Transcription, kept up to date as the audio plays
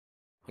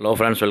Hello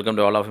friends, welcome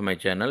to all of my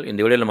channel. In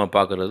the video நம்ம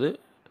பார்க்குறது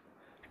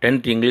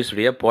 10th English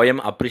உடைய poem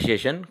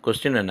appreciation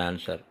question and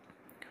answer.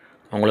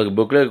 உங்களுக்கு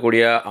புக்கில்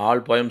இருக்கக்கூடிய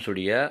ஆல் poems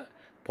உடைய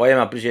poem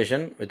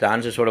appreciation with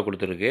answers ஓட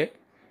கொடுத்துருக்கு.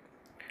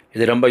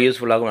 இது ரொம்ப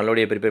யூஸ்ஃபுல்லாகவும்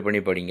நல்லபடியாக ப்ரிப்பேர்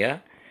பண்ணி படிங்க.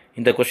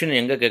 இந்த கொஸ்டின்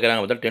எங்கே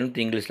கேட்குறாங்க பார்த்தா 10th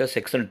இங்கிலீஷில்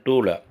செக்ஷன்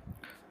 2ல்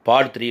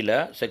பார்ட் 3ல்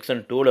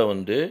செக்ஷன் 2ல்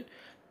வந்து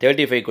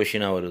 35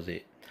 கொஷினாக வருது.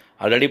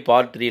 ஆல்ரெடி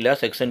பார்ட் 3ல்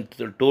செக்ஷன்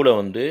 2ல்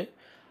வந்து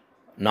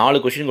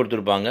 4 கொஷின்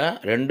கொடுத்துருப்பாங்க.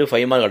 2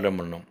 5 மார்க் அட்டன்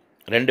பண்ணணும்.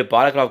 2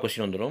 பாராகிராஃப்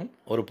கொஸ்டின் வந்துடும்,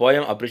 ஒரு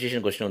போயம்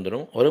அப்ரிசியேஷன் கொஸ்டின்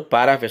வந்துடும், ஒரு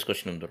பேராஃபேஸ்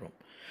கொஸ்டின் வந்துடும்.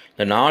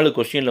 இந்த 4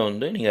 கொஸ்டினில்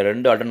வந்து நீங்கள்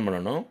 2 அட்டன்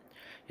பண்ணணும்.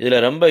 இதில்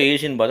ரொம்ப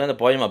ஈஸின்னு பார்த்தா அந்த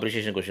போயம்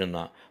அப்ரிசியேஷன் கொஸ்டின்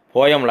தான்.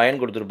 போயம் லைன்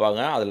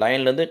கொடுத்துருப்பாங்க, அது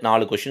லைன்லேருந்து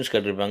 4 கொஸ்டின்ஸ்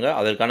கேட்டிருப்பாங்க,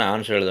 அதற்கான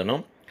ஆன்சர்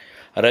எழுதணும்.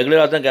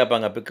 ரெகுலராக தான்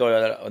கேட்பாங்க.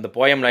 அந்த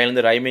போயம்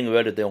லைன்லேருந்து ரைமிங்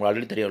வேர்டு உங்களுக்கு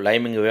ஆல்ரெடி தெரியும்.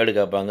 ரைமிங் வேர்டு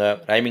கேட்பாங்க,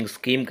 ரைமிங்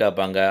ஸ்கீம்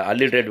கேட்பாங்க,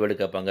 அல்லிட்ரேட் வேர்டு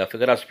கேட்பாங்க,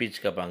 ஃபிகர் ஆஃப்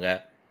ஸ்பீச் கேட்பாங்க.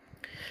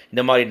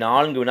 இந்த மாதிரி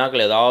 4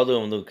 வினாக்கள் ஏதாவது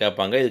வந்து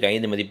கேட்பாங்க. இதுக்கு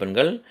 5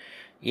 மதிப்பெண்கள்.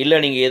 இல்லை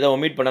நீங்கள் எதை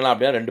ஒமிட் பண்ணலாம்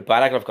அப்படின்னா 2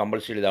 பேராகிராஃப்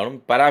கம்பல்சரி எழுதாலும்.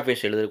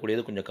 பேராஃபேஸ்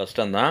எழுதக்கூடியது கொஞ்சம்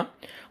கஷ்டம் தான்.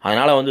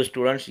 அதனால் வந்து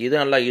ஸ்டூடெண்ட்ஸ் இதை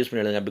நல்லா யூஸ்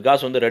பண்ணி எழுதுங்க.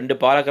 பிகாஸ் வந்து 2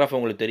 பேராகிராஃப்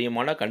உங்களுக்கு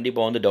தெரியுமானா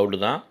கண்டிப்பாக வந்து டவுட்டு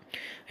தான்.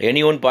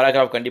 எனி ஒன்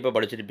பேராகிராஃப் கண்டிப்பாக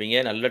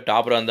படிச்சிருப்பீங்க. நல்ல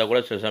டாப்பராக இருந்தால்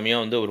கூட சில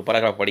சமயம் வந்து ஒரு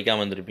பேராகிராஃப்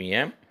படிக்காமல் வந்திருப்பீங்க.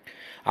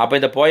 அப்போ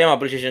இந்த போயம்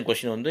அப்ரிசியேஷன்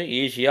கொஸ்டின் வந்து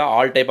ஈஸியாக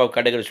all type of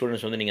category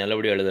students வந்து நீங்கள்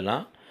நல்லபடியாக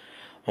எழுதலாம்.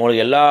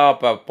 உங்களுக்கு எல்லா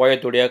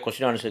போயத்துடைய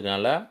கொஸ்டின்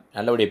ஆன்சருக்குனால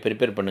நல்லபடியாக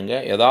ப்ரிப்பேர்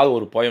பண்ணுங்கள். ஏதாவது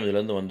ஒரு போயம்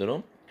இதுலேருந்து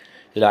வந்துடும்.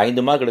 இதில்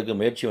 5 மார்க் எடுக்க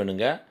முயற்சி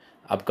பண்ணுங்க.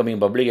 அப்கமிங்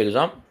பப்ளிக்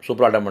எக்ஸாம்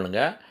சூப்பராக அட்டன்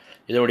பண்ணுங்கள்.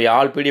 இதனுடைய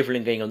ஆல் பிடிஎஃப்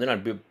லிங்க் இங்கே வந்து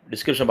நான்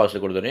டிஸ்கிரிப்ஷன்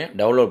பாக்ஸில் கொடுத்துறேன்.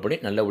 டவுன்லோட் பண்ணி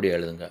நல்லபடியாக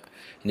எழுதுங்க.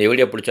 இந்த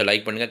வீடியோ பிடிச்சா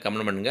லைக் பண்ணுங்கள்,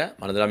 கமெண்ட் பண்ணுங்கள்.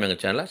 மறந்துடாமல்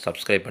எங்கள் சேனலை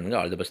சப்ஸ்கிரைப் பண்ணுங்கள்.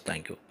 All the best.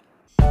 தேங்க்யூ.